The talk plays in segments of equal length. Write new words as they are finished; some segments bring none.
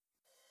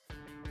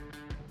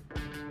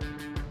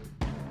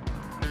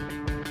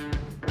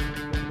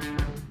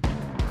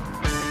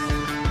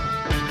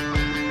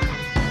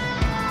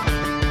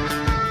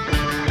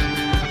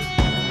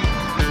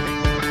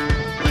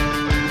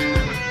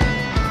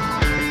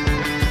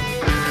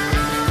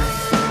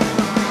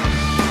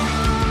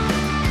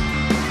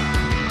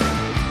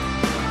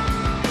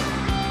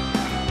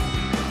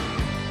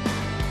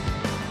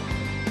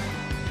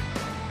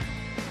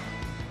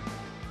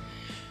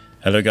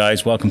Hello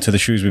guys, welcome to the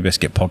Shrewsbury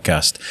Biscuit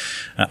podcast.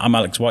 I'm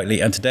Alex Whiteley,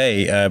 and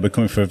today we're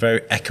coming for a very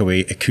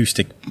echoey,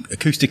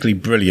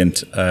 acoustically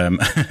brilliant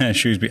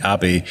Shrewsbury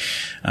Abbey,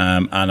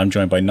 and I'm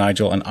joined by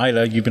Nigel and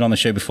Isla. You've been on the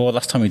show before.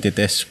 Last time we did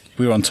this,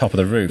 we were on top of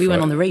the roof. We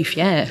went on the roof,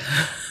 yeah.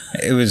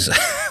 It was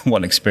what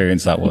an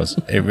experience that was.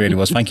 It really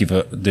was. Thank you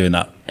for doing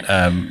that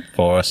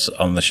for us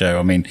on the show.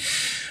 I mean,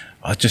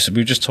 we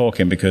were just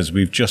talking because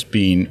we've just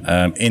been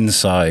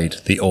inside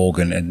the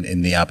organ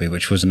in the Abbey,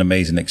 which was an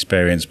amazing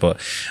experience. But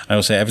I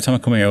will say, every time I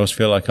come here, I always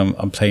feel like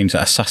I'm playing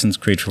Assassin's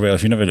Creed for real.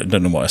 If you've never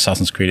don't know what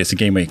Assassin's Creed is, it's a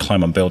game where you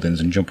climb on buildings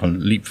and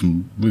leap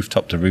from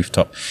rooftop to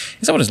rooftop.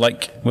 Is that what it's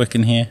like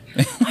working here?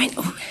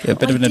 A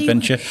bit of an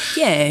adventure.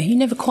 Yeah, you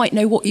never quite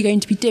know what you're going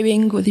to be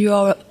doing, whether you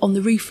are on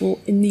the roof or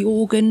in the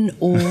organ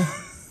or...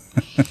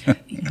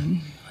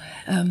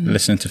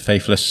 listening to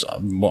Faithless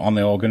on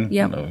the organ.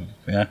 Yeah.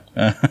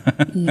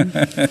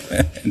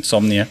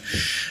 Insomnia.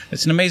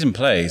 It's an amazing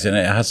place, and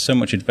it has so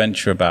much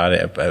adventure about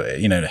it,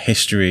 about,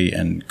 history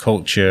and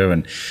culture.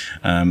 And,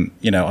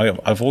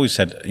 I've always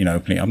said,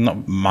 openly, I'm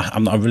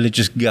not a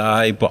religious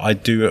guy, but I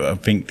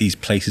think these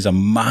places are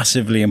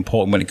massively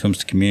important when it comes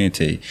to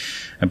community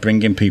and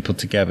bringing people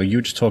together. You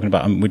were just talking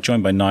about, we're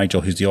joined by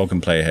Nigel, who's the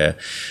organ player here,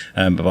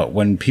 about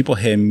when people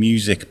hear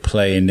music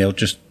playing, they'll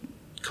just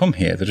come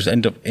here. They just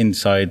end up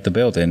inside the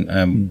building.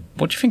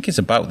 What do you think it's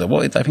about?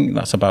 What I think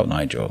that's about,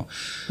 Nigel?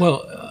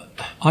 Well,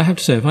 I have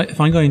to say,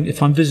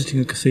 if I'm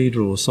visiting a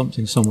cathedral or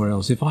something somewhere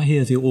else, if I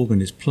hear the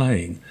organist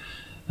playing,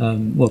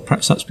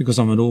 perhaps that's because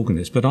I'm an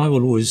organist, but I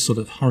will always sort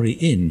of hurry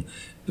in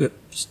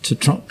to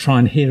try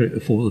and hear it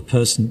before the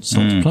person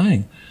starts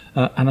playing.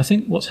 And I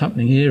think what's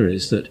happening here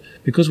is that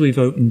because we've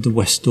opened the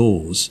west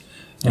doors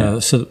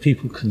so that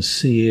people can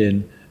see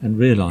in and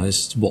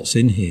realise what's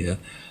in here,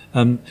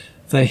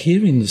 they're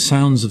hearing the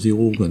sounds of the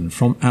organ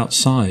from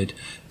outside,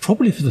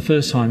 probably for the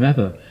first time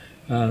ever,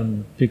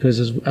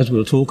 because as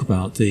we'll talk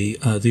about,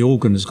 the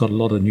organ has got a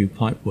lot of new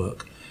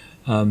pipework,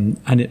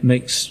 and it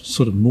makes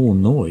sort of more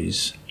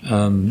noise,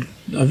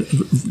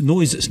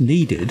 noise that's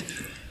needed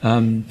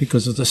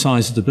because of the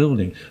size of the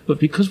building. But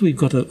because we've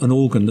got an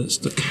organ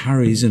that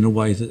carries in a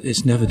way that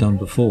it's never done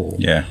before,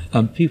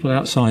 people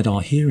outside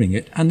are hearing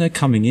it, and they're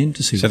coming in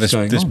to see what's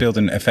going on. So this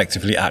building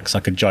effectively acts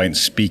like a giant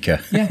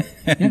speaker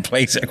and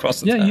plays it across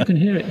the town. Yeah, you can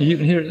hear it. You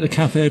can hear it at the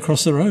cafe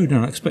across the road,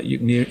 and I expect you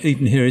can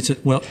even hear it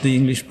at the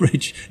English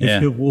Bridge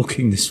if you're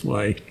walking this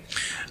way.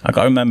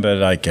 I remember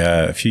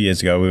a few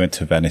years ago we went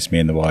to Venice, me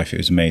and the wife. It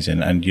was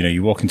amazing, and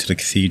you walk into the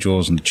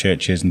cathedrals and the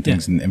churches and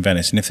things in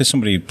Venice, and if there's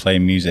somebody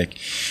playing music,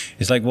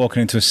 it's like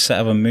walking into a set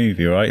of a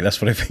movie, right? That's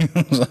what it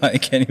feels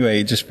like. Anyway,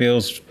 it just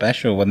feels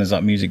special when there's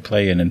that music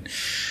playing. And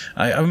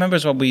I remember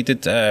as well, we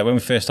did when we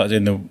first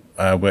started doing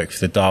the work for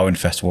the Darwin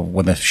Festival,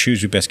 when the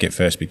Shrewsbury Biscuit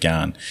first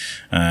began.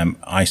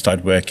 I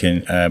started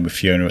working with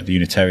Fiona at the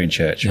Unitarian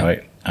Church,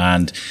 right?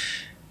 And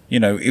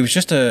it was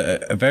just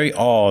a very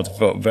odd,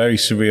 but very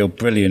surreal,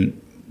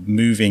 brilliant,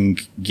 moving.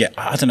 Yeah,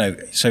 I don't know.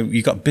 So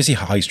you got busy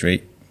high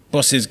street,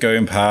 buses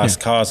going past,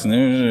 cars,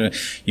 and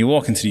you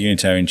walk into the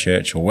Unitarian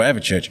Church or whatever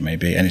church it may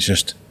be, and it's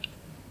just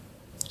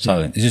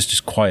silent. It's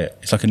just quiet.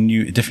 It's like a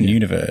different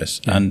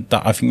universe, and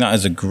I think that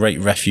is a great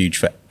refuge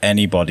for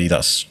anybody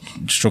that's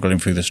struggling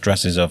through the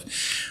stresses of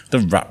the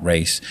rat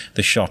race,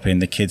 the shopping,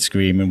 the kids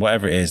screaming,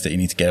 whatever it is that you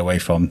need to get away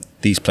from.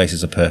 These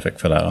places are perfect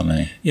for that, aren't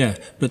they? Yeah,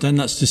 but then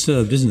that's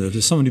disturbed, isn't it? If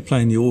there's somebody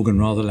playing the organ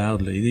rather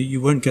loudly,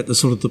 you won't get the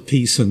sort of the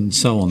peace and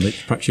so on that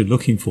perhaps you're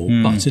looking for,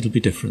 but it'll be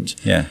different.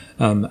 Yeah.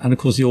 And of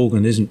course the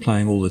organ isn't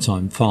playing all the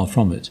time, far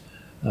from it.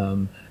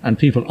 And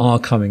people are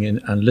coming in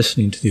and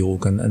listening to the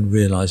organ and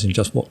realising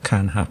just what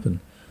can happen.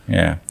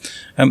 Yeah.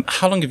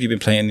 How long have you been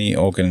playing the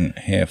organ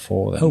here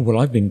for then? Oh, well,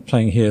 I've been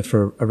playing here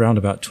for around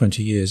about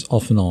 20 years,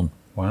 off and on.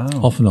 Wow.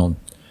 Off and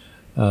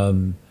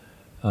on.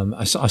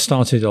 I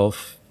started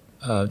off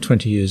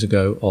 20 years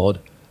ago,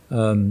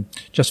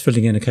 just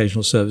filling in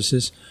occasional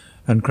services.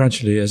 And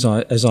gradually, as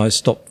I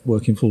stopped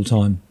working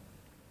full-time,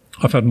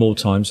 I've had more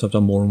time, so I've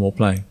done more and more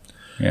playing.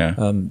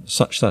 Yeah.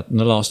 Such that in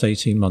the last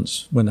 18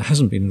 months, when there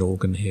hasn't been an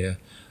organ here,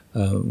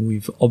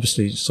 we've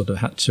obviously sort of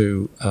had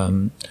to,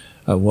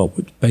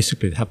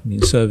 basically it happened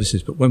in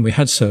services, but when we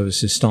had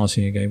services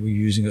starting again, we were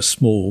using a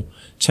small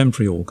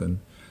temporary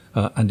organ,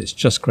 and it's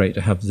just great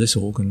to have this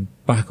organ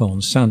back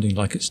on, sounding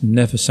like it's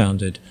never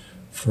sounded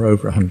for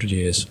over 100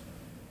 years.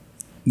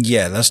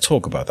 Yeah, let's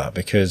talk about that,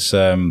 because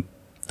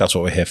that's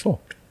what we're here for.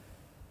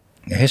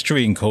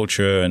 History and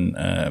culture and,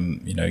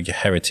 your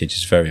heritage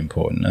is very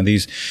important. And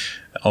these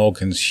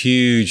organs,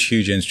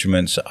 huge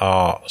instruments,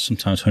 are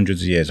sometimes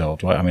hundreds of years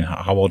old, right? I mean,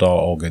 how old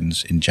are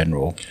organs in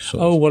general?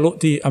 Oh, well,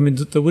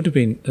 there would have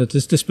been,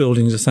 this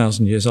building is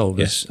 1,000 years old,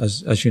 yes,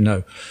 as you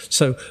know.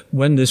 So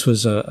when this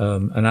was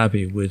an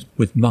abbey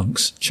with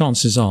monks,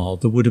 chances are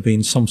there would have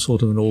been some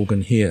sort of an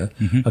organ here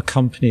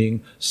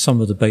accompanying some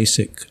of the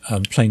basic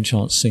plain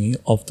chant singing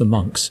of the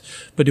monks.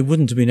 But it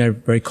wouldn't have been a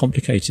very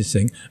complicated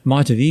thing.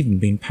 Might have even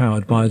been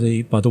powered by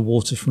the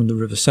water from the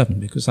River Severn,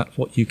 because that's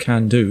what you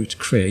can do to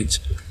create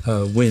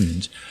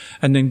wind.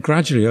 And then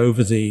gradually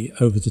over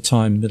the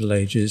time, Middle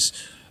Ages,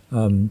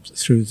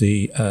 through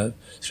the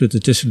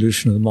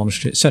dissolution of the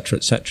monastery, etc.,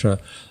 etc.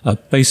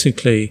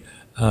 Basically,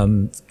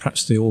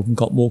 perhaps the organ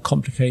got more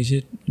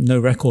complicated. No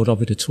record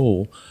of it at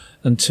all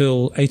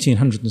until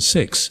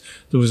 1806.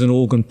 There was an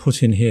organ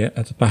put in here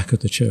at the back of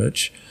the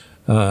church,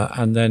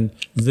 and then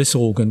this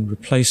organ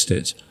replaced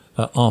it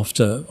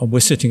after. And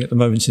we're sitting at the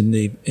moment in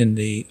the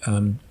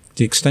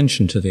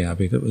extension to the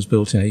Abbey that was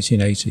built in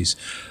 1880s,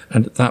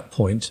 and at that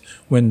point,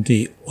 when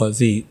the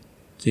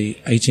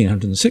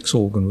 1806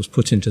 organ was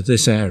put into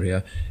this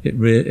area, it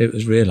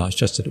was realised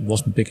just that it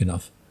wasn't big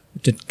enough.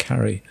 It didn't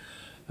carry.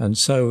 And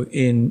so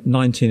in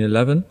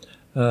 1911,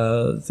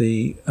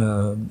 the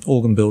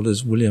organ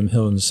builders, William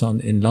Hill and Son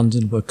in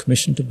London, were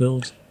commissioned to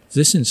build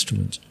this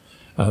instrument,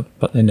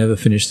 but they never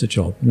finished the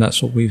job. And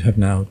that's what we have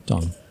now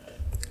done.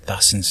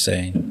 That's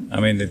insane. I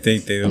mean,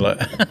 they were like,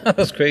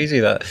 that's crazy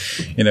that,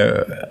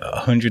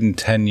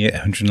 110 years,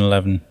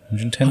 111,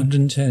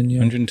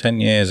 110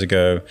 years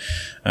ago,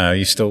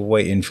 you're still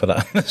waiting for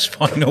that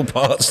spinal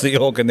parts of the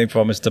organ they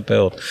promised to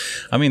build.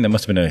 I mean, there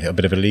must have been a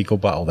bit of a legal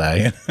battle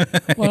there.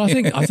 Well,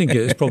 I think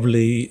it was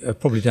probably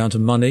down to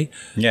money.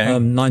 Yeah.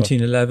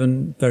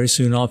 1911, very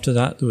soon after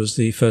that, there was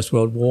the First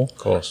World War. Of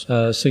course.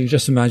 So you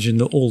just imagine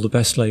that all the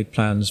best laid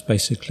plans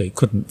basically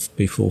couldn't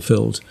be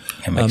fulfilled.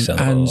 It makes a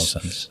lot of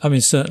sense. I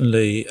mean,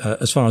 certainly,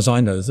 as far as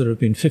I know, there have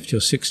been 50 or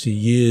 60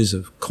 years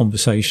of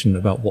conversation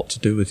about what to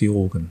do with the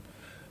organ,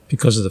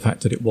 because of the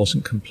fact that it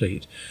wasn't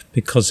complete,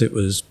 because it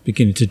was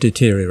beginning to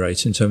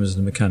deteriorate in terms of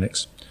the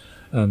mechanics.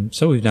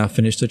 So we've now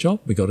finished the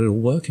job. We got it all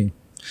working.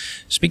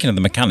 Speaking of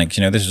the mechanics,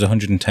 this was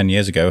 110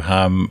 years ago.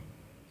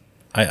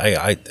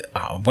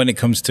 When it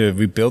comes to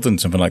rebuilding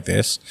something like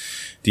this,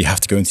 do you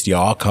have to go into the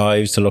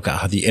archives to look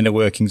at how the inner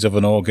workings of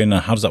an organ,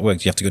 and how does that work?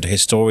 Do you have to go to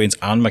historians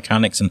and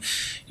mechanics, and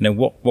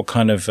what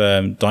kind of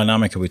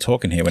dynamic are we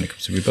talking here when it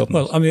comes to rebuilding?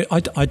 Well, I mean,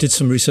 I did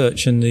some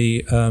research in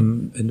the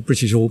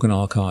British Organ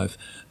Archive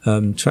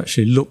to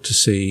actually look to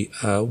see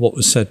what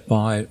was said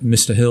by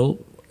Mr. Hill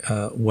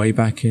way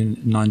back in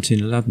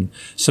 1911.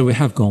 So we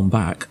have gone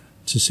back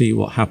to see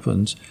what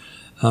happened,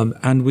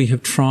 and we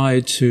have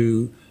tried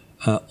to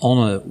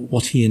honour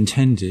what he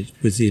intended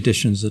with the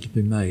additions that have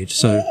been made.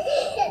 So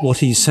what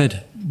he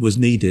said was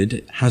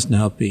needed has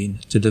now been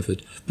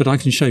delivered. But I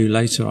can show you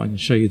later, I can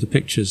show you the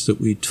pictures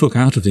that we took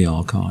out of the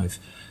archive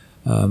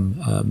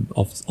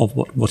of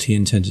what he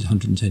intended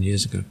 110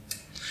 years ago.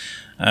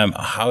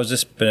 How has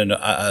this been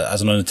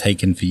as an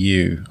undertaking for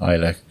you,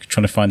 Isla?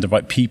 Trying to find the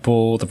right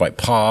people, the right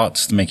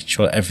parts, making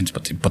sure everything's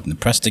putting the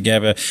press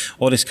together,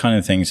 all this kind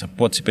of things.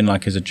 What's it been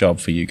like as a job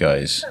for you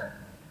guys?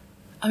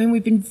 I mean,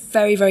 we've been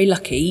very, very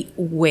lucky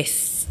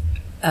with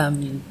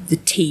the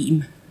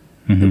team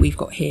that we've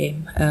got here,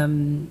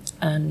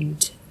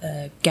 and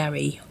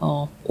Gary,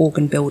 our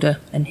organ builder,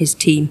 and his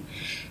team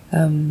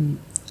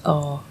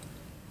are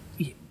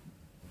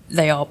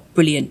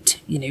brilliant.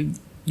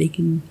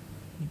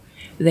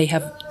 They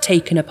have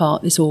taken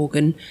apart this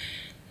organ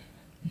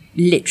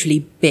literally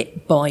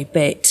bit by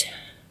bit.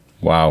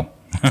 Wow.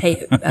 A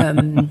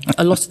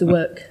lot of the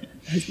work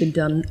has been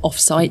done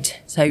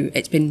off-site, so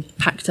it's been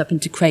packed up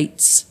into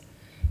crates,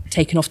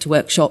 taken off to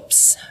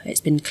workshops.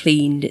 It's been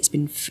cleaned. It's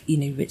been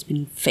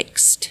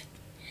fixed.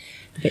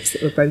 The bits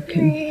that were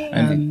broken.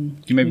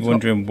 And you may be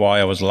wondering why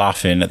I was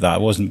laughing at that. I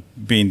wasn't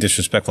being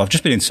disrespectful. I've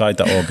just been inside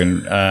that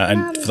organ,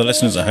 and for the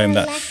listeners at home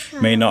that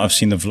may not have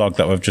seen the vlog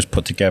that we've just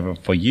put together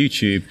for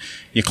YouTube,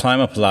 you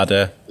climb up a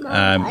ladder.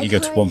 You go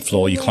to one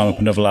floor. You climb up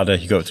another ladder.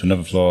 You go up to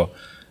another floor.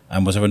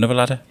 And was there another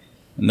ladder?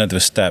 No, there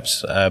were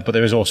steps, but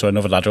there is also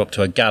another ladder up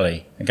to a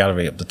gallery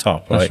up the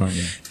top, right? That's right,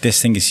 yeah.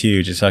 This thing is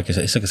huge. It's like a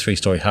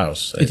 3-story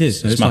house.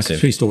 It's massive. like a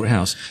 3-story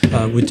house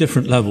with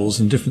different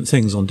levels and different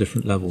things on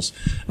different levels,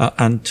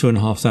 and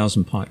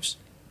 2,500 pipes.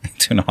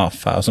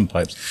 2,500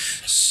 pipes.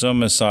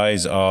 Some the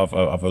size of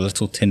a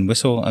little tin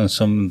whistle, and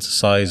some the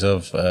size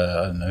of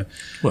I don't know.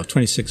 Well,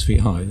 26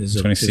 feet high.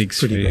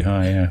 26 feet big.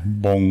 High, yeah.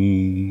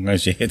 Bong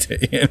as you hit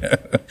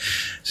it.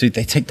 So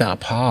they take that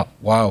apart.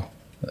 Wow,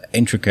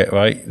 intricate,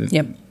 right?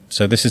 Yep.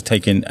 So this is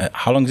taking,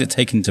 how long has it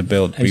taken to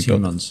build? 18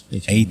 months.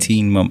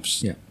 18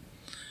 months. Yeah.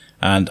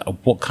 And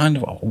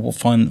what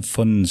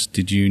funds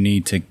did you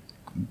need to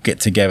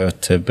get together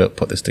to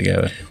put this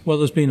together? Well,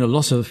 there's been a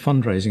lot of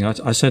fundraising.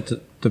 I said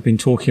that they've been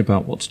talking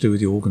about what to do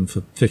with the organ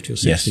for 50 or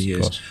 60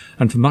 years.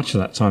 And for much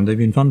of that time, they've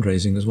been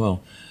fundraising as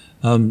well.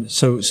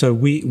 So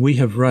we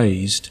have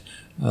raised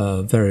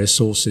various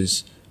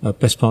sources,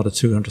 best part of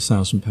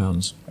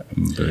 £200,000.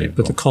 Unbelievable.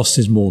 But the cost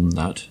is more than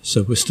that.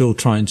 So we're still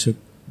trying to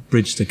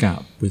bridge the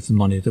gap with the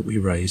money that we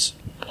raise.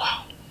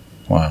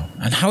 Wow.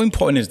 And how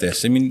important is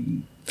this? I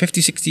mean,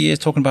 50, 60 years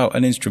talking about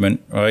an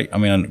instrument, right? I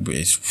mean,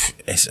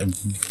 it's a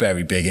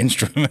very big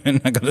instrument,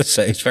 I got to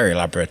say. It's very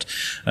elaborate.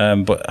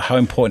 But how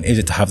important is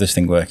it to have this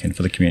thing working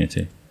for the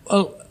community?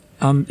 Well,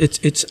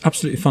 it's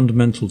absolutely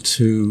fundamental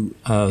to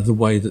the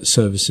way that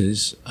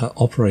services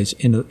operate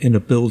in a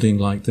building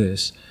like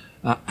this.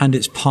 And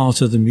it's part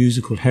of the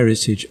musical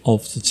heritage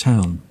of the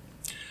town.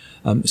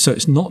 So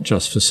it's not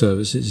just for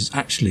service, it's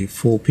actually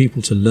for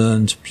people to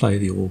learn to play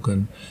the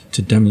organ,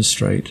 to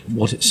demonstrate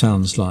what it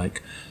sounds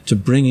like, to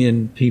bring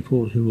in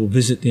people who will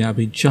visit the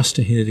Abbey just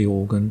to hear the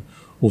organ,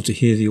 or to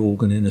hear the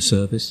organ in a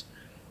service,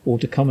 or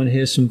to come and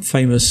hear some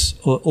famous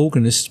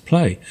organists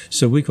play.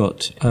 So we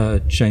got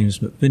James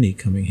McVinney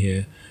coming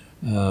here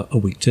a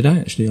week today,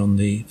 actually, on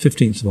the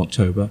 15th of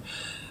October,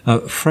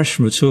 fresh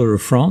from a tour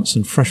of France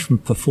and fresh from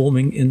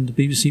performing in the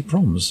BBC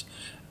Proms.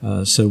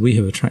 So we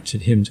have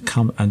attracted him to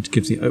come and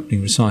give the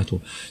opening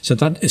recital. So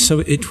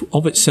it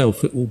of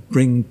itself, it will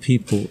bring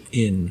people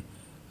in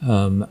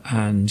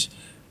and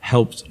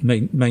help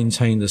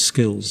maintain the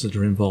skills that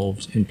are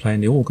involved in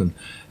playing the organ.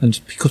 And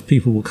because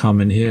people will come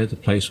in here, the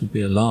place will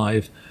be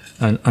alive,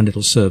 and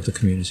it'll serve the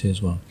community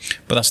as well.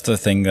 But that's the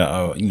thing that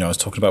I was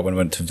talking about when I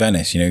went to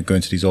Venice.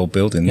 Going to these old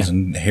buildings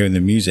and hearing the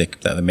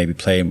music that they may be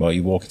playing while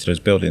you walk into those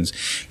buildings.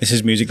 This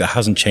is music that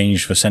hasn't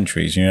changed for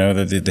centuries.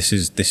 This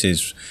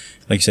is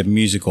like you said,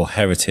 musical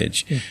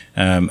heritage,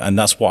 and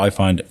that's what I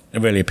find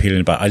really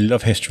appealing about. I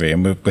love history,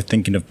 and we're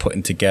thinking of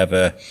putting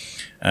together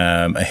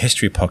a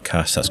history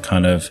podcast that's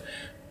kind of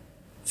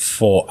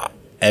for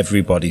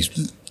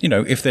everybody's.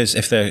 If there's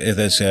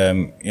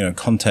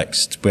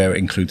context where it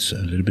includes a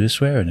little bit of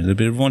swearing, a little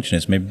bit of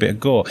raunchiness, maybe a bit of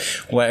gore,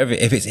 whatever.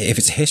 If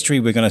it's history,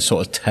 we're going to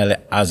sort of tell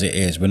it as it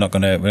is. We're not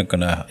going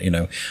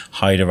to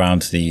hide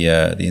around the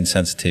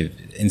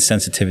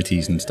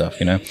insensitivities and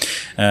stuff. And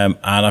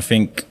I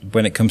think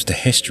when it comes to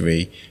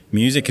history,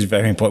 music is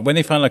very important. When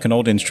they find like an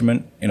old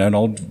instrument, an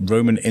old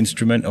Roman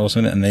instrument or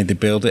something, and they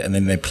build it and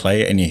then they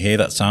play it and you hear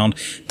that sound,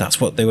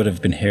 that's what they would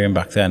have been hearing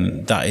back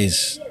then. That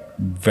is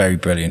very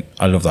brilliant.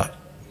 I love that.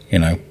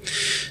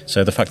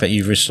 So the fact that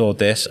you've restored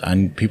this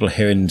and people are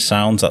hearing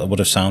sounds that would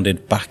have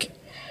sounded back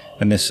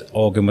when this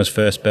organ was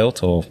first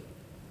built, or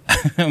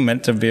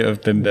meant to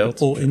have been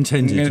built, or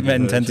intended to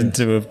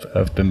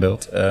have been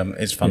built,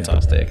 it's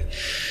fantastic.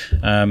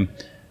 What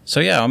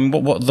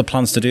are the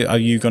plans to do? Are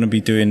you going to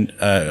be doing?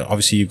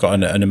 Obviously, you've got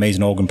an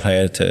amazing organ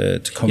player to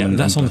come. Yeah,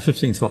 that's on the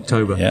 15th of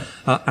October. Yeah.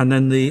 And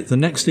then the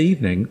next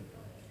evening,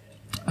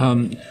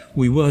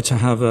 we were to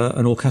have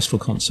an orchestral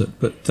concert,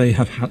 but they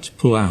have had to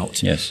pull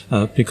out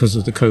because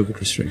of the COVID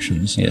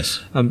restrictions. Yes.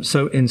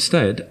 So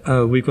instead,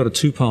 we've got a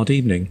two-part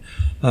evening,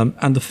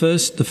 and the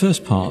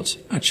first part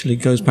actually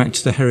goes back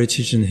to the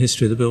heritage and the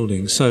history of the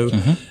building. So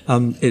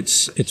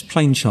it's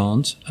plain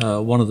chant.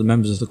 One of the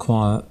members of the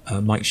choir,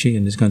 Mike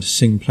Sheehan, is going to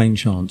sing plain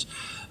chant,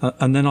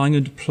 and then I'm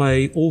going to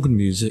play organ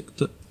music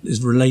that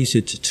is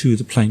related to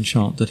the plain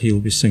chant that he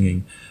will be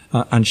singing,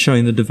 and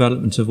showing the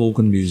development of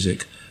organ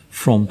music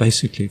from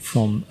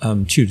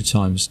Tudor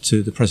times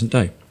to the present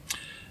day.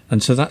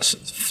 And so that's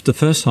the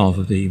first half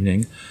of the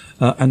evening.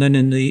 And then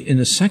in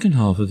the second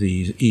half of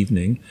the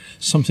evening,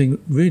 something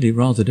really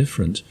rather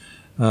different,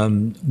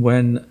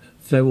 when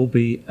there will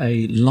be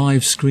a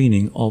live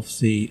screening of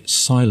the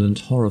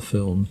silent horror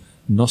film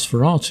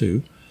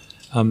Nosferatu.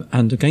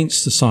 And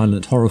against the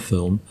silent horror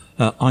film,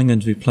 I'm going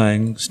to be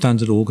playing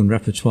standard organ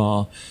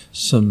repertoire,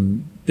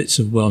 some bits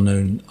of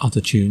well-known other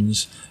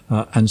tunes,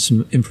 and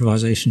some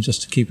improvisation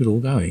just to keep it all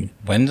going.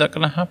 When's that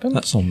going to happen?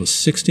 That's on the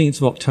 16th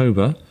of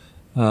October,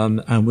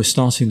 and we're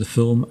starting the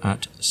film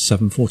at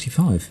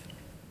 7:45.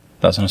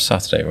 That's on a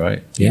Saturday,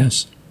 right?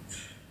 Yes.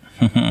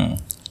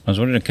 I was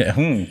wondering,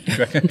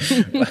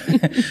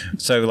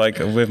 so like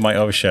with my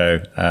other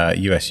show,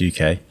 US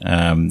UK,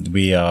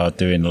 we are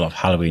doing a lot of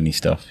Halloween-y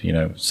stuff.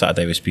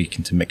 Saturday we're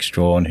speaking to Mick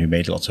Strawn, who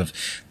made lots of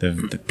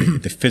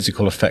the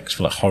physical effects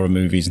for like horror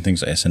movies and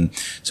things like this. And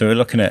so we're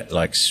looking at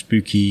like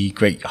spooky,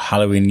 great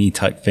Halloween-y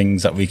type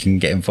things that we can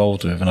get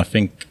involved with. And I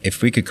think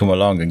if we could come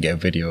along and get a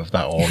video of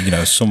that, or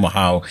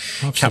somehow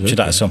capture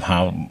that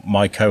somehow,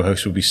 my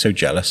co-host would be so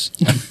jealous.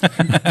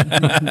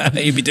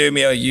 He'd be doing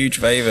me a huge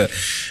favour,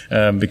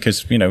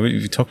 because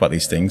we talk about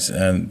these things,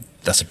 and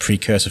that's a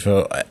precursor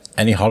for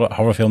any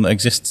horror film that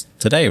exists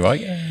today,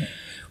 right?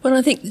 Well,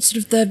 I think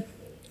sort of the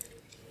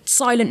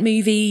silent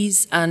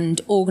movies and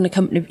organ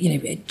accompaniment,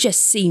 it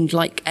just seemed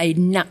like a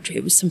natural.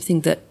 It was something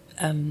that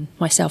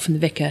myself and the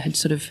vicar had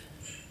sort of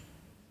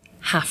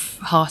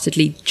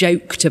half-heartedly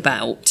joked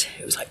about.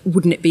 It was like,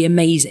 wouldn't it be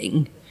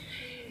amazing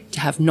to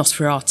have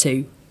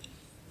Nosferatu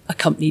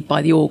accompanied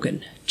by the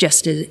organ?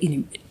 Just as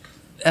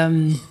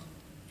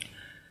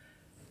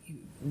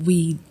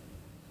we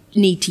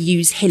need to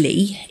use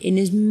Hillie in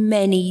as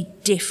many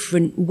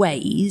different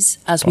ways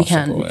as we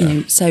can.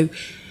 Yeah. So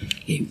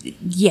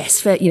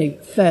yes,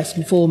 first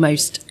and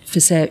foremost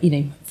for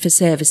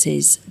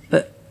services,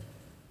 but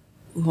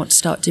we want to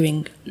start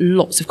doing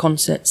lots of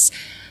concerts,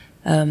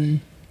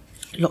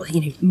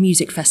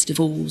 music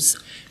festivals,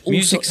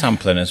 music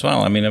sampling as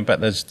well. I mean, I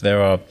bet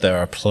there are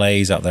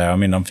plays out there. I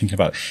mean, I'm thinking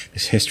about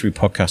this history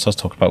podcast I was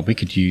talking about. We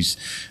could use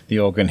the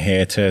organ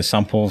here to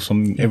sample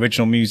some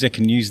original music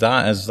and use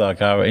that as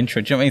like our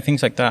intro. Do you know any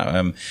things like that?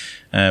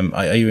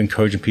 Are you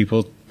encouraging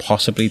people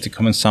possibly to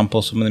come and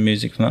sample some of the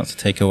music from that to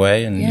take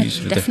away and use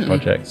for different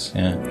projects?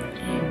 Yeah.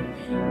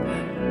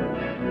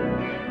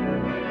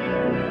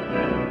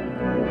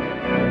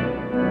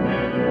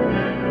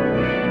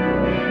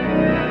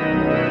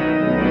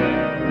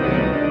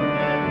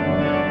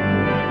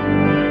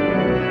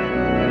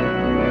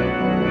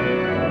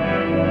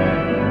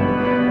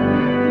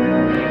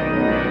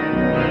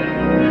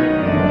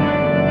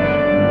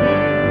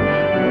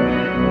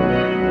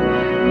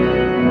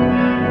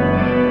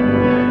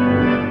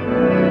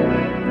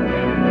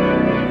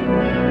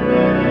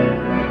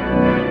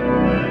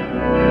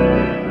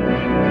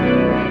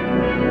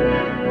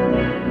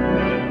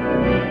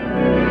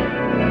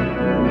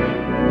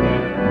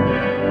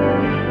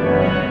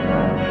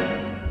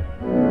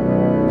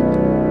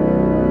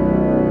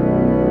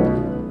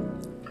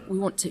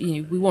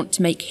 we want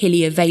to make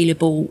Hillie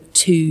available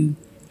to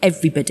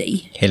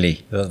everybody.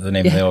 Hillie, the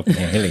name of the organ,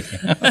 Hillie.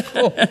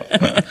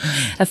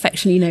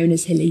 Affectionately known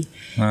as Hillie.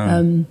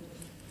 Wow.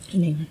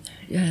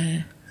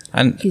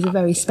 And she's a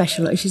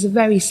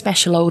very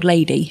special old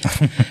lady.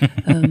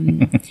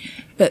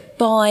 But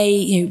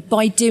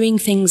by doing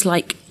things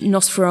like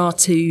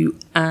Nosferatu,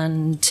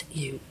 and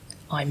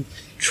I'm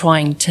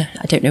trying to,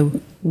 I don't know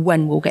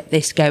when we'll get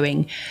this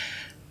going,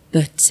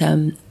 but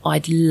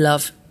I'd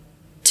love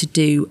to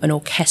do an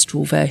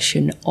orchestral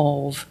version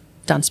of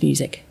dance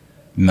music.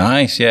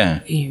 Nice, yeah.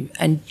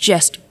 And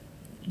just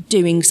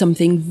doing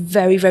something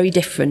very, very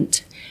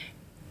different,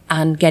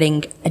 and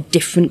getting a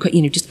different,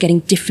 just getting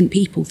different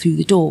people through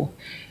the door.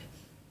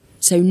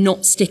 So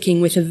not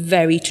sticking with a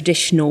very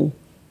traditional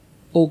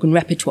organ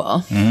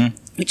repertoire,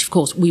 which of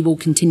course we will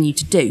continue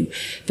to do,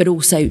 but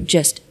also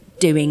just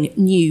doing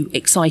new,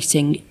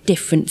 exciting,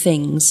 different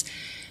things,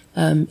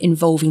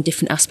 involving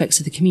different aspects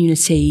of the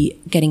community,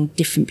 getting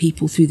different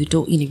people through the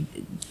door.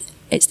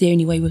 It's the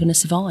only way we're going to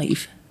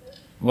survive.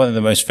 One of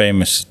the most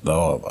famous,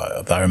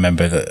 that I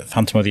remember, the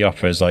Phantom of the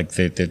Opera is like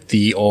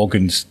the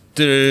organs.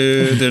 How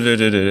many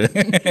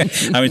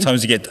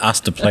times do you get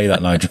asked to play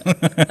that, Nigel?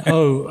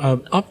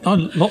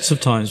 Lots of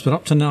times, but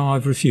up to now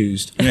I've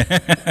refused.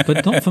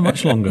 But not for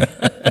much longer.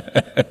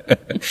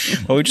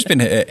 Well, we've just been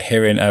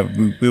hearing,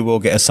 we will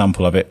get a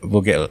sample of it.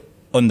 We'll get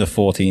under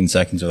 14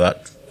 seconds of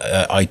that.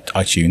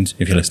 iTunes,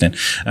 if you're listening,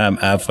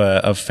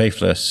 of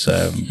Faithless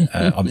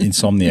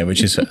Insomnia,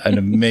 which is an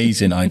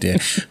amazing idea.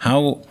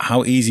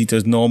 How easy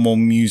does normal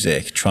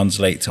music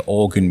translate to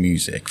organ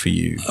music for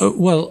you?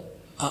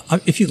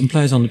 If you can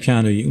play it on the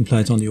piano, you can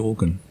play it on the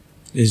organ.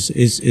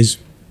 Is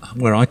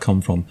where I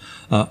come from,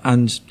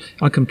 and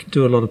I can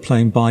do a lot of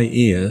playing by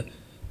ear.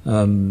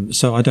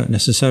 So I don't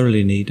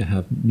necessarily need to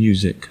have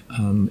music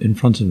in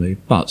front of me,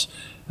 but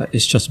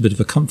it's just a bit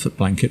of a comfort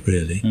blanket,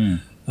 really.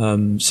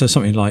 So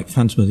something like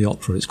Phantom of the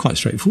Opera, it's quite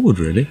straightforward,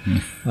 really.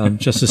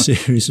 Just a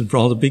series of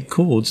rather big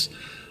chords.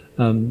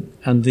 And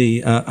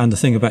the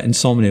thing about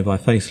Insomnia by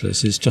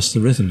Faithless is just the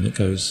rhythm that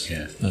goes,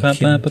 keeps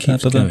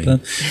going.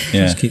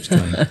 Just keeps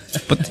going.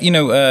 But,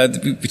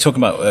 we're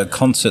talking about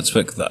concerts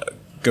that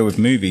go with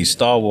movies.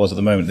 Star Wars at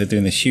the moment, they're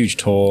doing this huge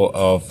tour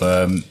of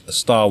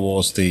Star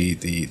Wars,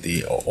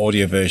 the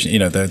audio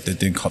version. They're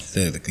doing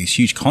these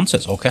huge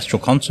concerts,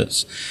 orchestral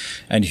concerts.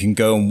 And you can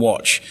go and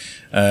watch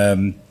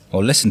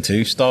or listen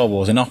to Star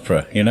Wars in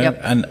opera, Yep.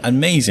 and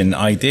amazing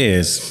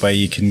ideas where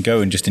you can go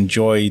and just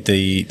enjoy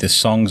the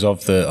songs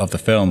of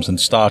the films, and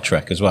Star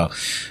Trek as well.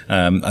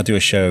 I do a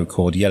show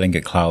called Yelling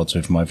at Clouds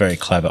with my very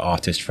clever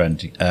artist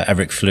friend,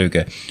 Eric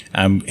Fluger.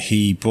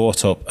 He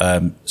brought up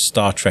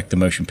Star Trek, the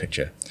motion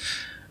picture.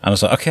 And I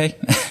was like, okay,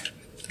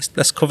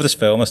 let's cover this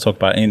film, let's talk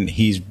about it. And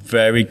he's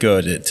very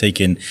good at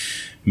taking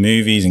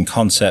movies and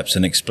concepts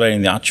and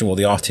explaining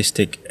the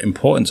artistic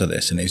importance of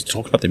this. And he's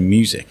talking about the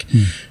music,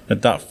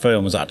 that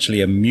film was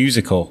actually a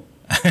musical.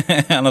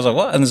 And I was like,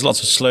 what? And there's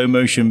lots of slow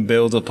motion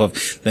build up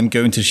of them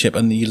going to the ship,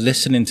 and you're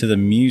listening to the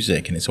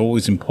music, and it's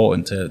always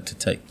important to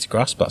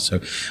grasp that. So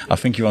I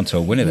think you're onto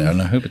a winner there,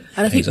 and I hope it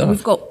And I think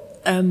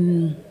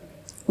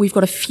we've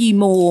got a few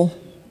more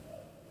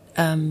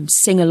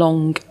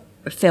sing-along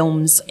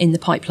films in the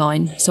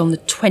pipeline. So on the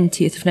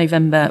 20th of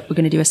November, we're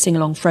going to do a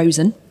sing-along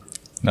Frozen.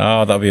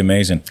 Oh, that'd be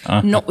amazing.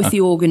 Not with the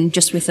organ,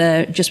 just with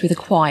a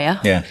choir.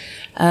 Yeah.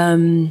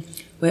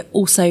 We're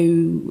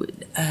also,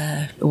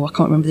 I can't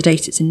remember the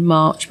date. It's in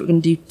March. But we're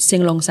going to do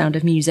Sing Along Sound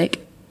of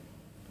Music.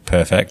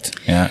 Perfect.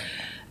 Yeah.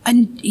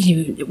 And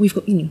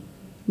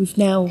we've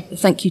now,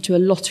 thank you to a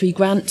lottery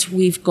grant,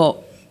 we've got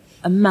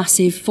a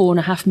massive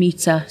 4.5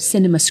 metre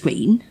cinema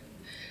screen.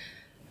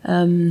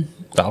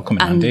 That'll come in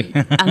handy.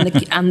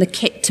 and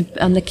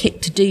the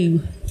kit to do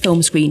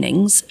film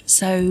screenings.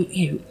 So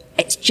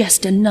it's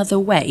just another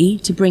way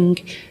to bring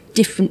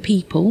different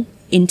people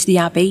into the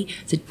Abbey.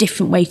 It's a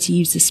different way to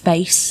use the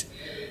space.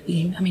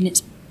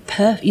 It's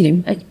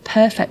it's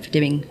perfect for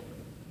doing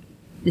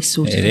this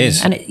sort of thing. It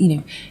is, and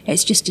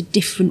it's just a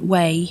different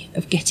way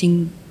of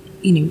getting.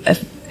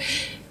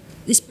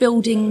 This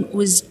building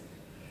was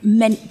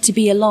meant to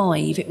be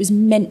alive. It was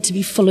meant to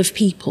be full of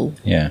people.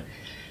 Yeah.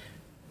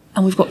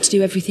 And we've got to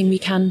do everything we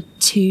can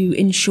to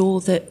ensure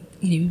that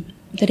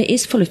that it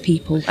is full of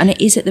people, and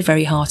it is at the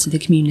very heart of the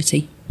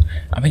community.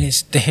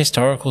 It's the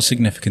historical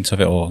significance of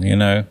it all,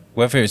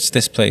 whether it's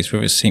this place,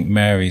 whether it's St.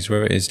 Mary's,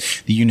 whether it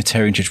is the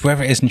Unitarian Church,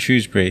 whether it is in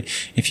Shrewsbury.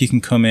 If you can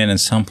come in and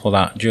sample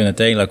that during the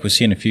day, like we're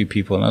seeing a few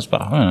people, and that's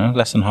about,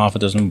 less than half a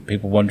dozen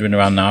people wandering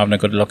around now, having a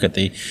good look at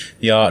the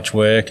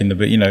artwork and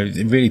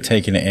really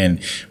taking it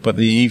in. But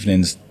the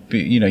evenings,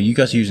 you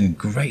guys are using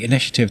great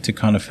initiative to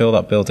kind of fill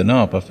that building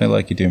up. I feel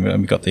like you're doing,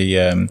 we've got the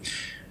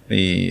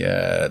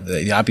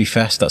Abbey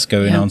Fest that's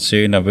going on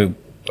soon.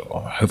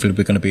 Hopefully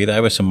we're going to be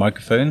there with some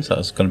microphones.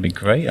 That's going to be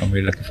great. I'm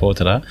really looking forward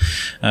to that.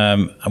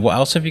 And what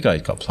else have you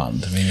guys got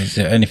planned? Is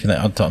there anything that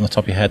on the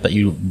top of your head that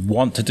you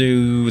want to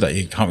do that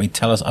you can't really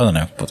tell us? I don't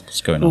know what's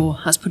going on.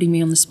 That's putting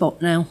me on the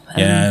spot now.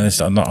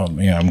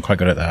 I'm quite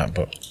good at that,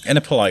 but in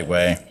a polite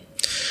way.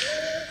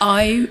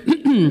 I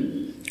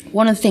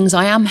one of the things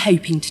I am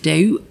hoping to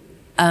do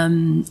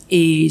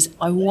is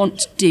I want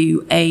to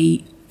do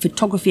a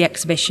photography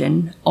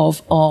exhibition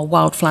of our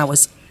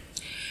wildflowers.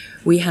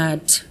 We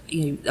had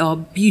our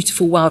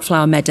beautiful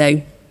wildflower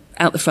meadow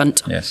out the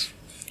front, Yes.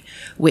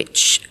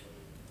 which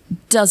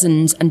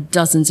dozens and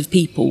dozens of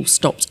people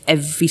stopped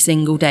every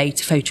single day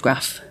to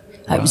photograph.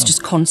 It was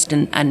just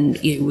constant, and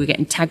we were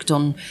getting tagged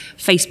on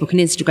Facebook and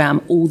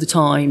Instagram all the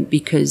time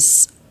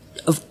because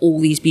of all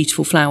these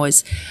beautiful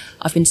flowers.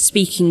 I've been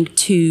speaking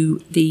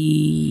to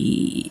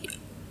the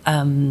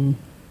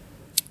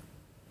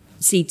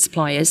seed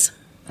suppliers,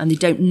 and they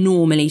don't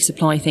normally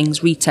supply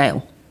things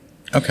retail.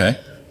 Okay.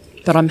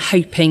 But I'm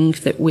hoping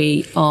that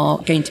we are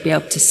going to be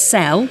able to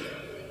sell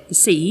the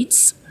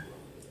seeds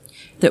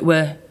that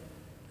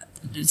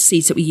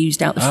we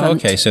used out the front.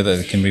 Okay, so that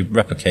it can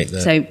replicate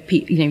the... So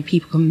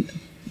people can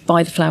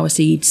buy the flower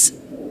seeds.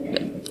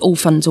 All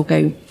funds will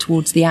go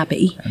towards the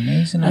Abbey.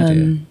 Amazing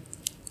idea.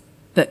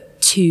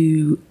 But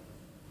to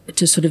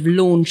sort of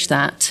launch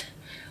that,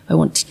 I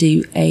want to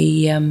do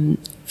a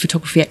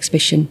photography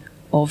exhibition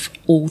of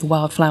all the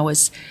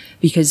wildflowers,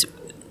 because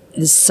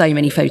there's so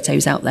many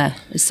photos out there.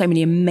 There's so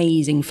many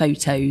amazing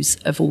photos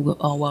of all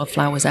our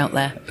wildflowers out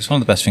there. It's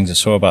one of the best things I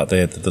saw about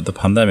the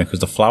pandemic was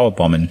the flower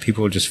bombing.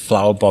 People were just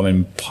flower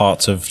bombing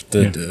parts of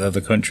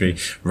the country,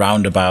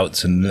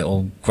 roundabouts and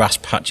little grass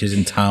patches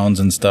in towns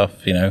and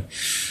stuff,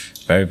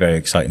 Very, very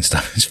exciting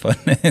stuff. It's fun.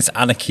 It's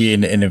anarchy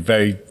in a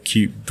very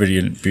cute,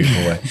 brilliant,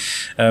 beautiful way.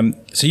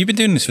 So you've been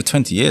doing this for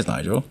 20 years,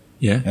 Nigel.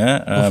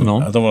 Yeah. Off and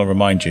on. I don't want to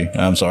remind you.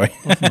 I'm sorry.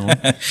 Off and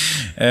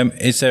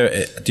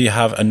on. Do you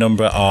have a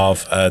number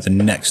of the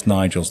next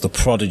Nigels, the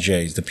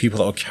prodigies, the people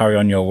that will carry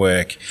on your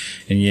work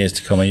in years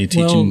to come? Are you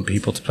teaching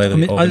people to play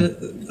the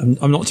organ?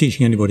 I'm not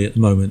teaching anybody at the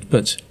moment,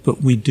 but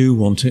we do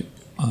want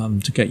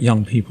to get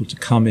young people to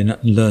come in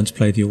and learn to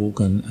play the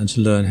organ and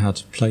to learn how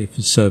to play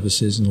for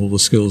services and all the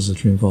skills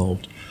that are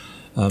involved.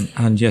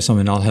 And yes,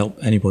 I'll help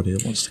anybody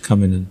that wants to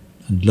come in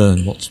and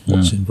learn what's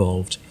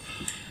involved.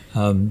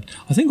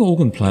 I think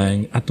organ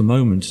playing at the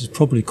moment has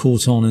probably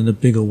caught on in a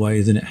bigger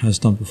way than it has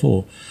done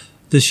before.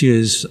 This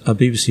year's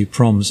BBC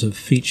Proms have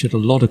featured a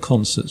lot of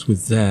concerts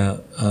with their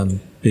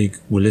big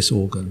Willis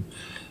organ,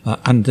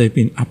 and they've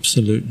been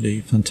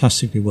absolutely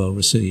fantastically well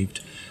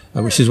received,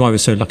 which is why we're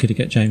so lucky to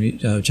get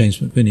James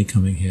McVinney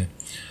coming here.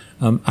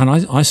 And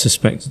I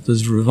suspect that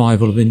there's a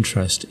revival of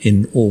interest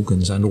in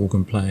organs and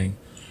organ playing.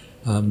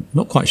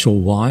 Not quite sure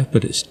why,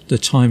 but the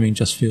timing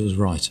just feels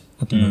right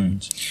at the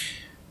moment.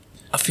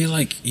 I feel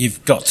like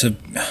you've got to,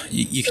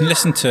 you can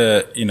listen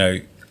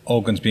to,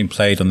 organs being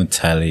played on the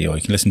telly, or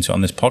you can listen to it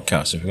on this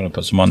podcast if you're going to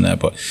put some on there,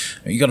 but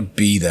you got to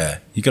be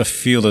there. You got to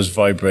feel those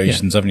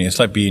vibrations, haven't you? It's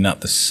like being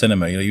at the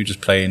cinema. You're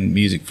just playing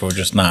music for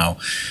just now,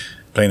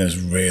 playing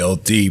those real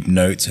deep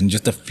notes, and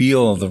just to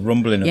feel the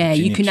rumbling. Yeah,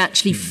 you can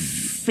actually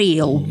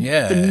feel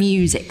the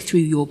music through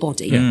your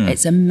body.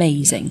 It's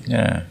amazing.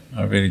 Yeah,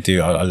 I really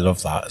do. I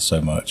love that so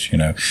much,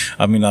 I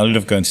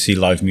love going to see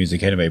live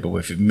music anyway, but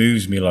if it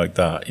moves me like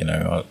that,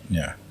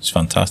 it's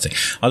fantastic.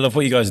 I love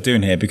what you guys are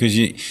doing here, because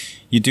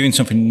you're doing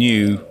something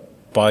new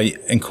by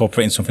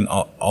incorporating something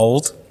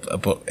old,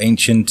 but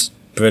ancient,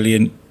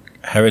 brilliant,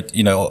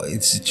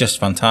 it's just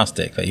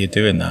fantastic that you're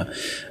doing that.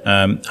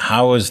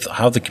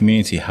 How the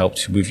community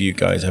helped with you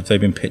guys? Have they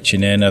been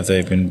pitching in? Have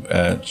they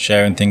been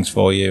sharing things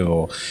for you,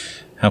 or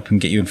helping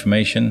get you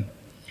information?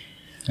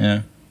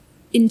 Yeah.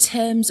 In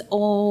terms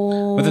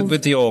of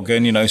with the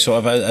organ,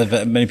 sort of,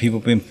 have many people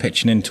been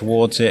pitching in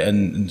towards it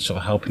and sort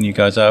of helping you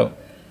guys out?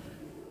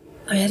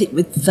 I had it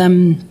with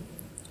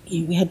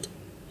we had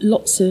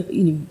lots of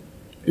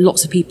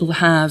people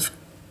have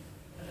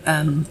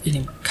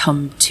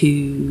come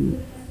to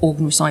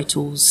organ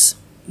recitals.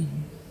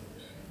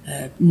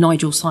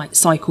 Nigel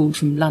cycled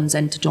from Land's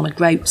End to John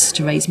O'Groats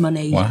to raise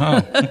money.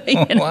 Wow.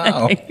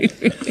 Wow.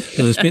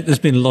 There's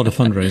been a lot of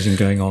fundraising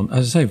going on.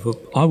 As I say,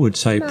 I would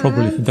say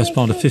probably for the best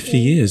part of 50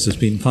 years there's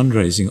been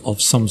fundraising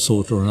of some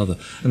sort or another.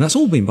 And that's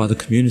all been by the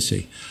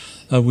community.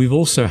 We've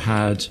also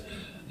had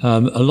a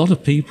lot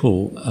of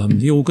people.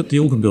 The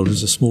organ builder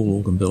is a small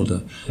organ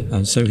builder,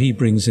 and so he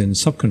brings in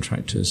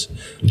subcontractors.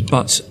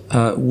 But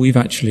we've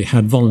actually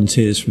had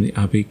volunteers from the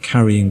Abbey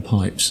carrying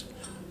pipes.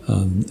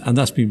 And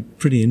that's been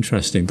pretty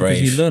interesting,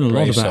 because you learn a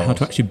lot about how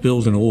to actually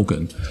build an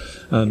organ.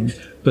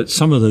 But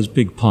some of those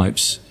big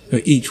pipes,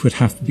 each would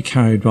have to be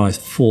carried by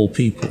 4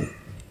 people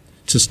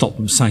to stop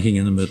them sagging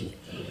in the middle.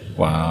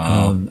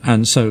 Wow.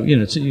 And so,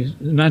 you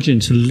imagine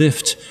to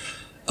lift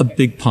a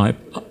big pipe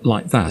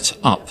like that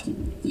up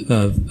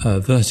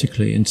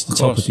vertically into the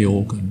top of the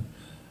organ.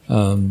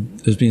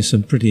 There's been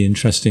some pretty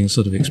interesting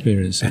sort of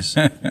experiences.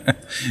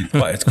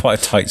 It's quite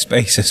a tight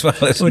space as well,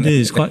 isn't it? It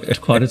is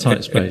quite a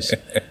tight space.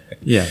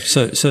 Yeah.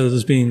 So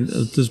there's been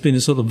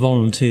a sort of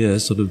volunteer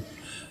sort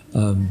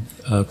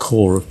of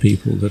core of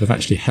people that have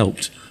actually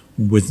helped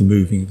with the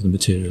moving of the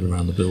material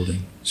around the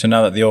building. So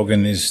now that the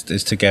organ is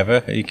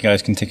together, you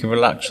guys can take a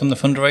relax on the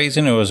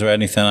fundraising, or is there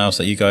anything else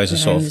that you guys are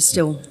sort of...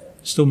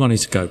 Still money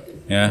to go.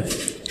 Yeah,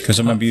 because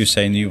I remember you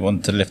saying you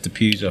want to lift the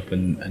pews up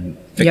and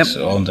fix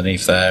it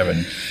underneath there,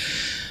 and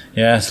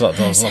Yeah, it's lots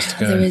to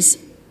go. There is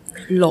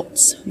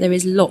lots. There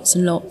is lots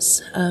and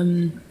lots.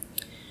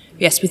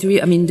 Yes, with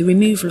the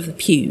removal of the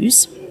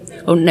pews.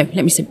 Oh no,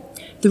 let me say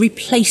the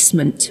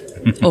replacement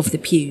of the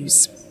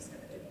pews.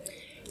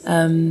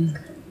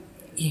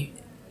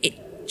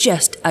 It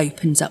just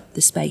opens up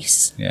the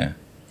space. Yeah.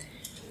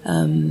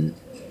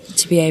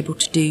 To be able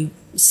to do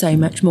so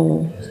much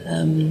more.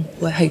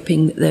 We're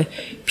hoping that the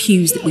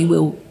pews that we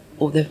will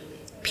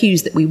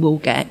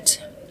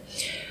get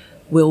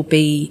will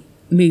be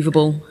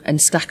movable and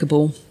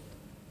stackable.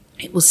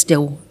 It will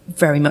still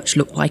very much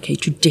look like a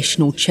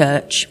traditional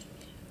church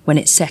when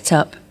it's set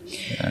up,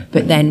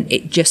 but then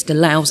it just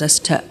allows us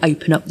to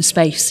open up the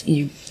space.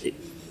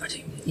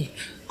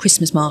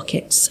 Christmas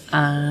markets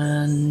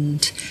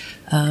and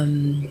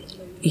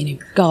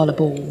gala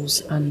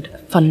balls and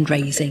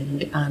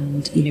fundraising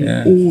and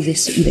all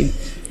this,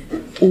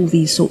 all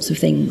these sorts of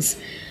things.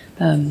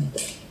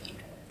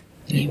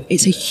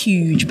 It's a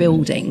huge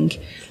building,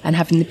 and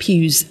having the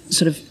pews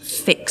sort of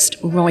fixed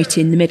right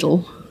in the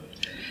middle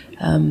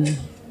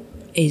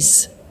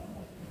is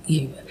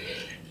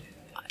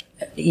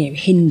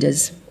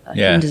hinders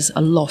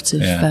a lot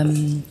of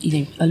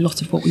a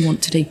lot of what we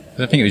want to do.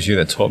 I think it was you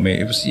that taught me.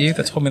 It was you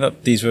that told me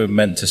that these were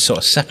meant to sort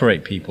of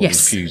separate people.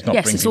 Yes, these pews, not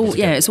bring it's people all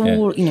together. it's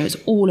all it's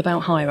all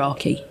about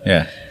hierarchy.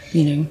 Yeah.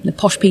 The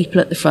posh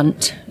people at the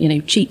front,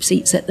 cheap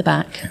seats at the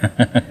back.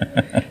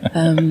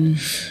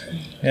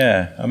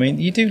 Yeah, I mean,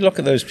 you do look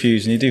at those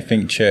pews and you do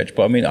think church,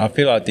 but I mean, I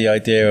feel like the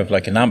idea of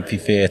like an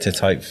amphitheatre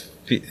type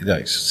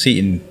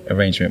seating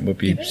arrangement would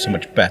be so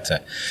much better.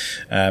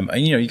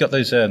 And you got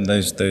those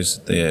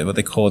what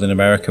they called in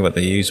America, what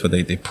they use, where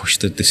they push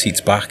the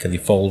seats back and they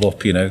fold up.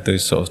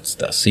 Those sort of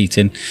that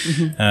seating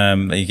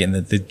that you get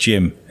in the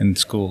gym in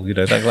school.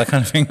 That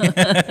kind of thing. Do you know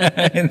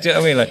what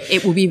I mean? Like,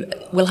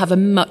 We'll have a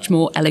much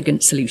more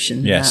elegant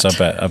solution. Yes, I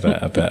bet.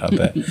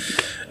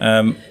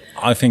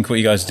 I think what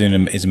you guys are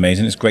doing is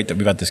amazing. It's great that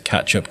we've had this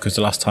catch up, because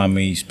the last time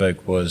we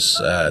spoke was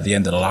the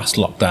end of the last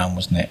lockdown,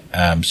 wasn't it?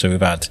 So we've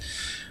had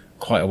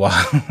quite a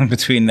while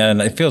between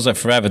then. It feels like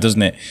forever,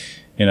 doesn't it?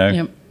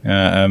 Yep.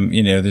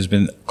 There's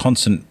been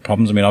constant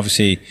problems. I mean,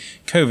 obviously,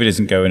 COVID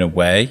isn't going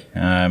away.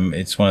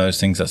 It's one of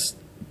those things that's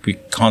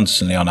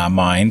constantly on our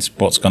minds.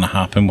 What's going to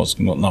happen? What's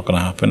not going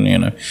to happen?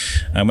 And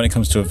when it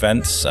comes to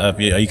events, are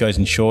you guys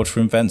insured for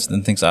events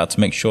and things like that to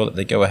make sure that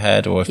they go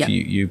ahead? Or if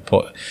you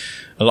put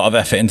a lot of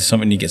effort into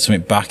something, you get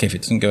something back if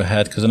it doesn't go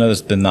ahead? Because I know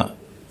there's been that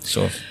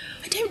sort of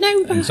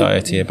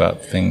anxiety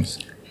about things.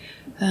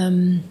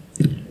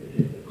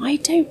 I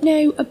don't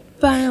know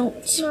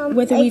about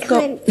whether we've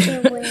got.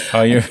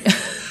 Are you?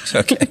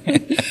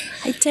 Okay.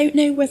 I don't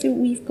know whether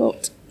we've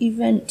got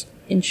event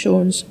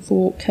insurance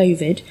for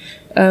COVID,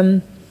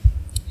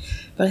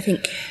 but I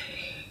think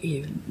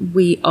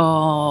we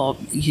are.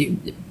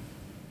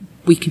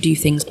 We can do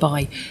things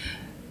by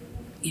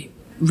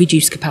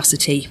reduced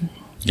capacity.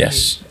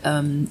 Yes.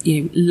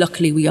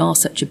 Luckily, we are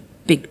such a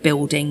big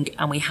building,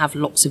 and we have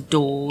lots of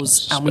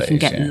doors, and we can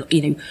get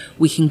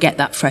we can get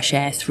that fresh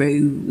air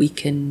through. We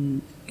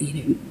can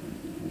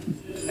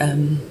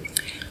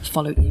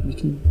follow. We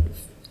can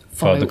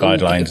follow the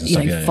guidelines and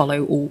stuff.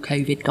 Follow all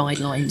COVID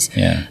guidelines.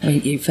 Yeah. I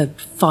mean, for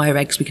fire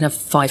eggs, we can have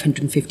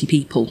 550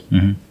 people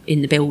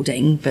in the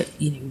building, but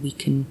we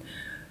can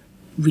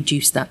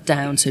reduce that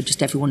down so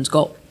just everyone's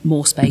got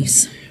more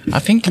space. I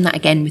think, and that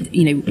again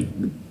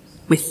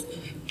with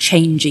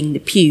changing the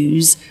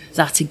pews,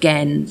 that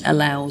again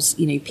allows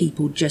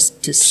people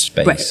just to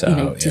space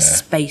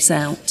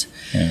out.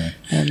 Yeah.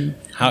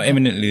 How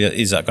imminently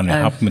is that going to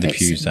happen with the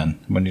pews then?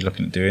 When you're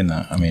looking at doing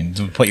that, I mean,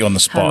 to put you on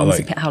the spot.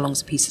 How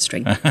long's a piece of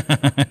string?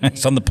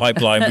 It's on the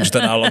pipeline. We just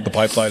don't know how long the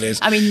pipeline is.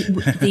 I mean,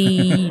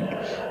 the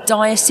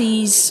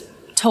diocese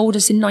told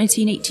us in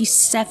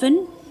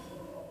 1987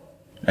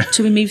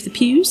 to remove the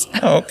pews.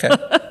 Oh, okay.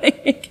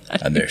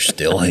 And they're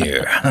still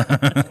here.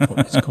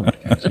 It's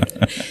complicated.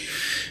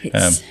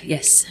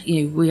 Yes,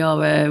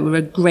 we're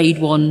a Grade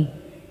 1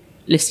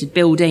 listed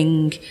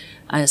building,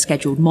 a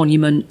scheduled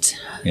monument.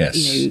 Yes.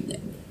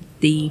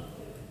 The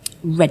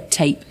red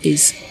tape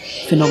is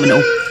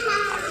phenomenal.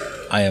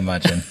 I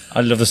imagine.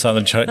 I love the sound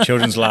of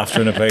children's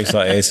laughter in a place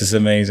like this. It's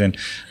amazing.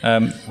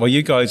 Well,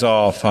 you guys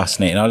are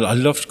fascinating. I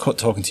love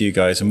talking to you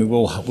guys, and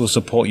we'll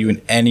support you in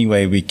any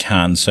way we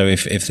can. So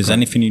if there's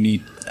anything you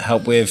need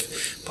help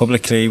with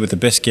publicly with the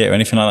Biscuit or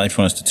anything like that, if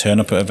you want us to turn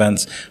up at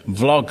events,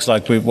 vlogs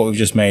like what we've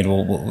just made,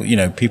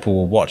 people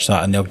will watch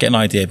that and they'll get an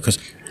idea, because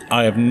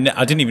I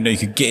didn't even know you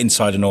could get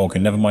inside an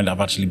organ. Never mind, I've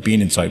actually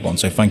been inside one.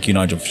 So thank you,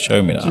 Nigel, for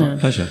showing me that. No.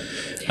 Pleasure.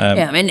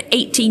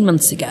 18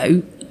 months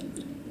ago,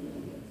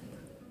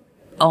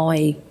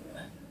 I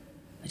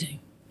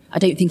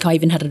don't think I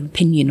even had an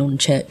opinion on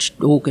church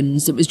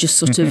organs. It was just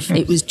sort of,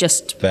 it was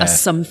just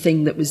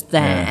something that was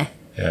there.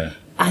 Yeah.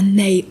 And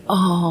they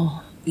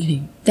are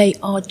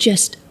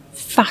just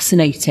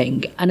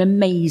fascinating and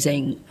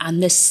amazing,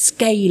 and the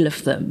scale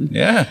of them.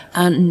 Yeah.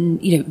 And,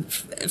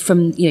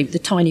 from, the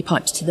tiny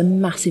pipes to the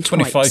massive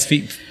 25 pipes.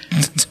 feet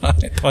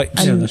tiny pipes.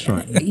 And, yeah, that's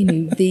right.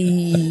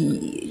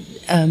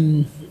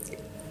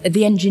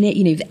 The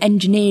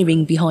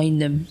engineering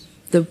behind them,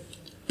 the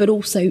but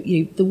also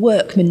the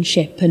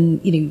workmanship and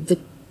the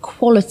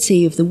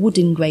quality of the wood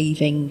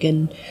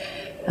engraving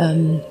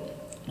and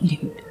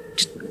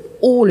just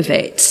all of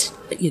it.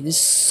 There's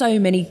so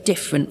many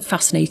different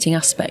fascinating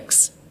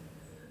aspects.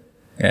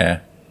 Yeah,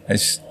 I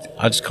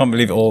just can't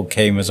believe it all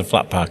came as a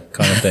flat pack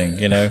kind of thing,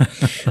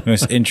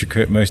 most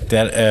intricate, most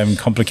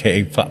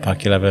complicated flat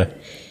pack you'll ever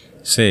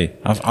see.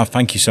 I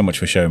thank you so much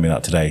for showing me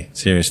that today,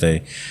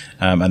 seriously,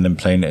 and then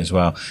playing it as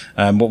well.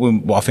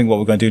 What I think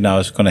we're going to do now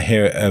is we're going to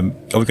hear it.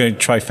 Are we going to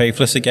try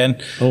Faithless again?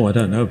 Oh, I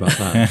don't know about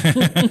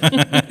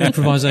that.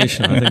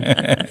 Improvisation, I think.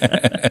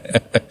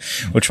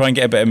 We'll try and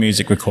get a bit of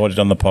music recorded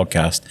on the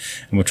podcast,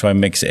 and we'll try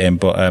and mix it in.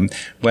 But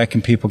where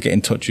can people get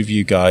in touch with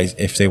you guys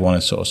if they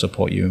want to sort of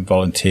support you and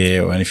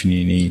volunteer or anything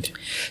you need?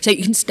 So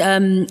you can.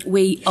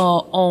 We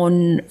are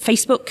on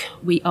Facebook.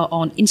 We are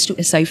on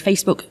Instagram. So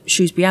Facebook,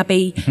 Shrewsbury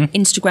Abbey.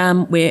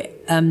 Instagram, we're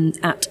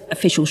at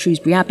official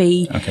Shrewsbury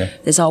Abbey. Okay.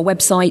 There's our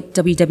website,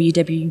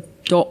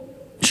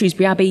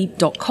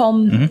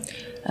 www.shrewsburyabbey.com.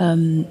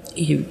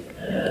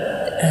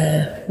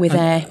 We're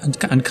there.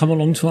 And come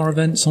along to our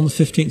events on the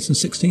 15th and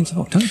 16th of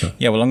October.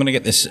 Yeah, well, I'm going to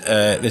get this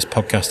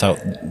podcast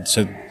out.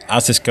 So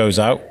as this goes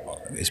out,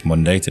 it's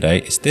Monday today.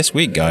 It's this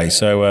week, guys.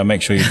 So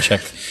make sure you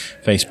check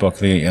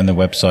Facebook and the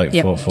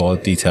website for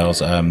details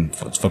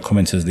for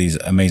coming to these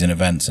amazing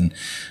events. And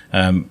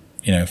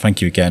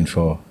thank you again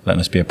for letting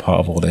us be a part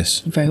of all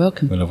this. You're very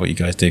welcome. We love what you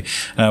guys do.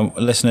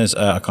 Listeners,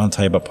 I can't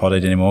tell you about Pod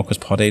Aid anymore because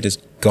Pod Aid is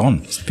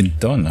gone. It's been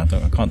done. I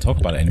can't talk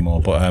about it anymore.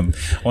 But I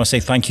want to say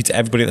thank you to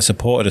everybody that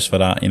supported us for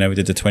that. We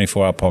did the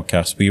 24-hour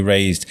podcast. We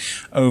raised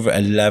over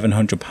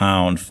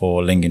 £1,100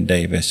 for Lincoln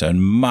Davis. A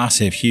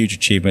massive, huge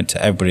achievement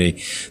to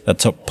everybody that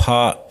took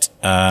part.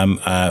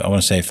 I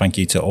want to say thank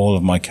you to all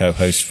of my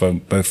co-hosts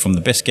both from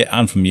the Biscuit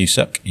and from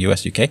USUK,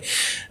 US, UK,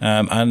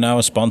 and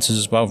our sponsors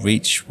as well,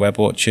 Reach, Web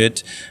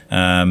Orchard,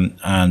 and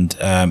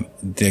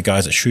the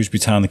guys at Shrewsbury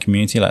Town, the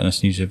community, letting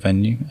us use the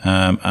venue,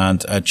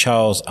 and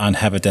Charles and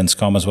Heather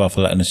Denscom as well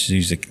for letting us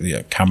use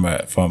the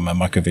camera from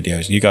micro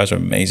videos. You guys are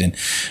amazing,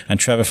 and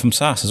Trevor from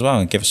SAS as well,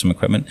 and give us some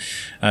equipment.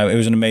 It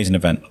was an amazing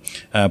event.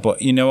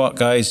 But you know what,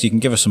 guys, you can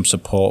give us some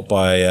support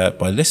by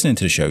listening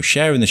to the show,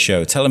 sharing the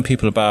show, telling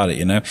people about it.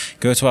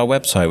 Go to our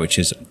website, which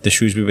is the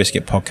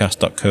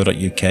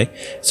shrewsburybiscuitpodcast.co.uk.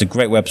 It's a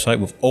great website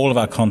with all of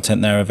our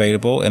content there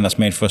available, and that's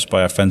made for us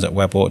by our friends at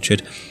Web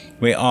Orchard.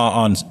 We are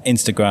on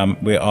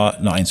Instagram. We're on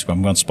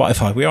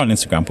Spotify. We are on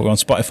Instagram, but we're on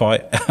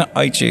Spotify,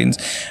 iTunes,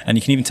 and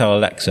you can even tell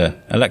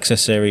Alexa,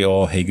 Siri,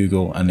 or Hey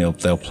Google, and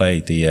they'll play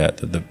the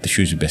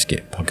Shrewsbury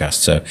Biscuit podcast.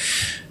 So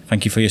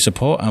thank you for your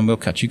support, and we'll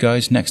catch you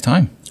guys next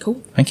time.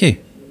 Cool. Thank you.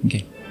 Thank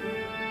you.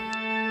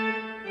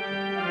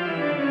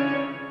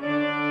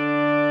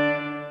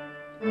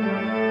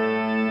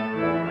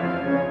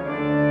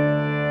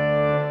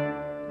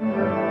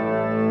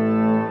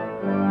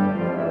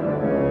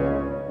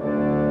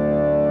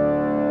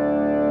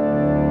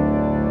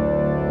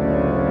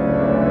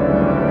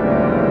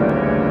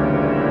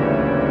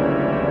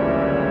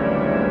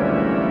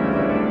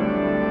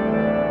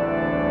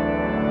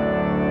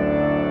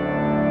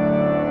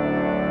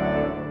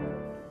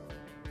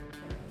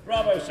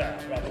 Bravo, sir.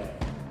 Bravo.